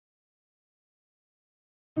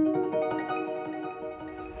Hi,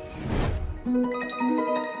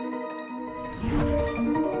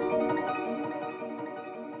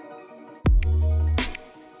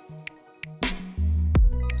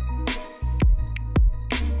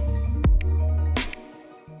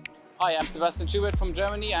 I'm Sebastian Schubert from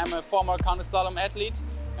Germany. I'm a former Kayak Slalom athlete,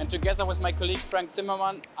 and together with my colleague Frank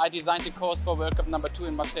Zimmermann, I designed the course for World Cup number 2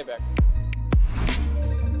 in Markkleeberg.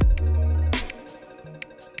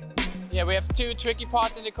 Yeah, we have two tricky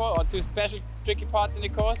parts in the course, or two special tricky parts in the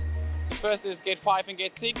course. The first is gate 5 and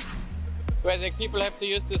gate 6, where the people have to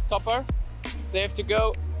use the stopper. They have to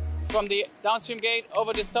go from the downstream gate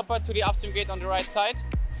over the stopper to the upstream gate on the right side.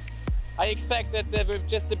 I expect that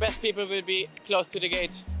just the best people will be close to the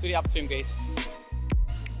gate, to the upstream gate.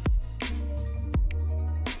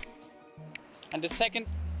 And the second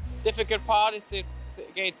difficult part is the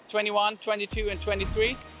gates 21, 22 and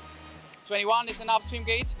 23. 21 is an upstream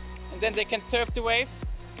gate, and then they can surf the wave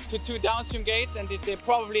to 2 downstream gates, and they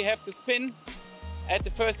probably have to spin at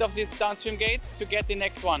the first of these downstream gates to get the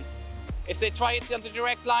next one. If they try it on the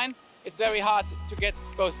direct line, it's very hard to get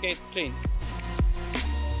both gates clean.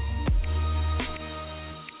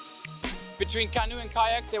 Between canoe and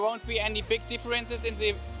kayaks there won't be any big differences in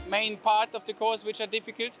the main parts of the course which are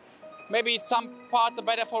difficult. Maybe some parts are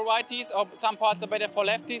better for righties or some parts are better for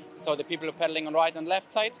lefties, so the people are pedaling on right and left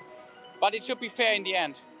side. But it should be fair in the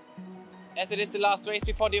end. As it is the last race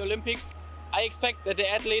before the Olympics, I expect that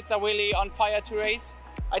the athletes are really on fire to race.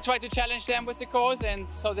 I try to challenge them with the course and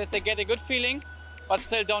so that they get a good feeling, but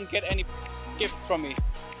still don't get any gifts from me.